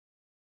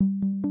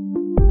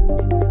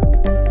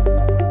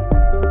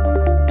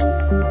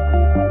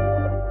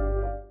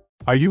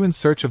Are you in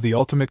search of the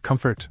ultimate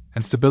comfort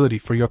and stability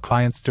for your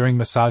clients during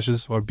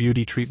massages or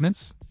beauty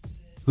treatments?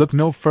 Look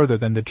no further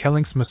than the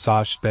Kellings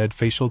Massage Bed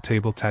Facial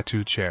Table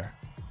Tattoo Chair.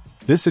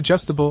 This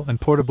adjustable and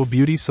portable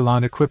beauty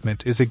salon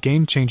equipment is a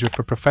game-changer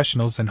for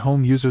professionals and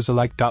home users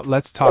alike.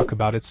 Let's talk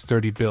about its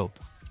sturdy build.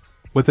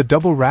 With a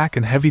double rack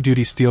and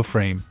heavy-duty steel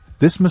frame,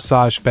 this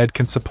massage bed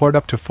can support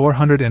up to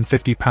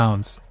 450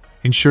 pounds,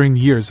 ensuring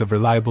years of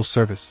reliable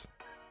service.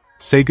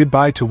 Say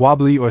goodbye to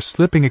wobbly or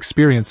slipping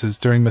experiences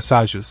during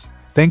massages,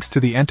 thanks to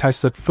the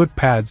anti-slip foot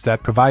pads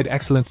that provide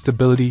excellent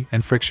stability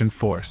and friction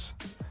force.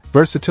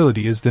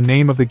 Versatility is the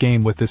name of the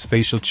game with this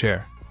facial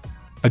chair.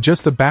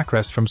 Adjust the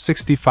backrest from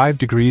 65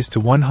 degrees to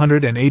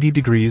 180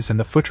 degrees and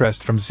the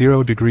footrest from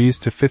 0 degrees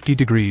to 50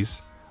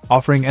 degrees,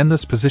 offering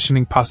endless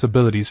positioning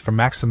possibilities for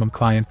maximum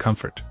client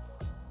comfort.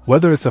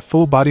 Whether it's a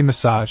full-body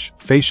massage,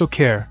 facial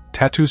care,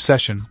 tattoo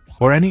session,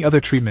 or any other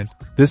treatment,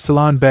 this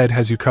salon bed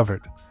has you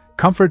covered.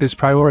 Comfort is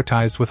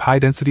prioritized with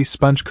high-density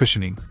sponge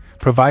cushioning,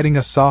 providing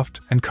a soft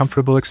and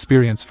comfortable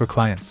experience for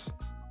clients.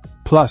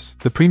 Plus,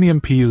 the premium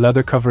PU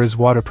leather cover is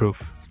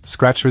waterproof,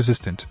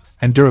 scratch-resistant,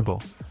 and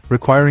durable,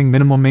 requiring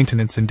minimal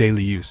maintenance in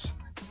daily use.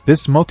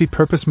 This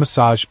multi-purpose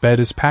massage bed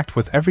is packed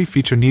with every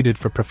feature needed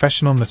for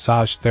professional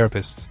massage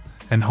therapists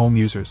and home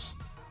users.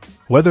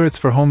 Whether it's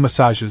for home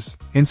massages,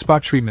 in-spa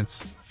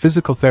treatments,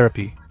 physical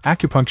therapy,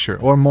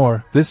 acupuncture, or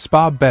more, this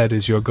spa bed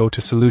is your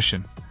go-to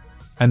solution.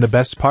 And the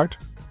best part?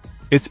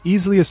 It's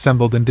easily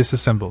assembled and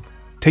disassembled,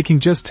 taking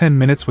just 10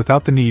 minutes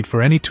without the need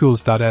for any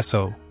tools.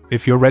 So,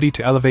 if you're ready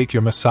to elevate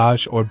your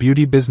massage or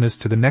beauty business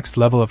to the next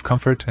level of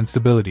comfort and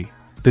stability,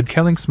 the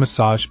Kellings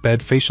Massage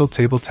Bed Facial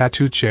Table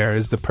Tattoo Chair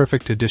is the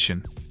perfect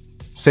addition.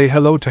 Say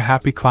hello to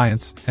happy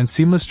clients and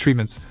seamless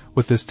treatments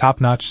with this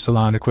top-notch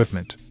salon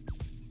equipment.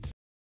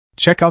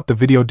 Check out the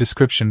video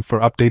description for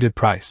updated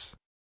price.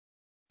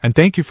 And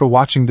thank you for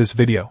watching this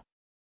video.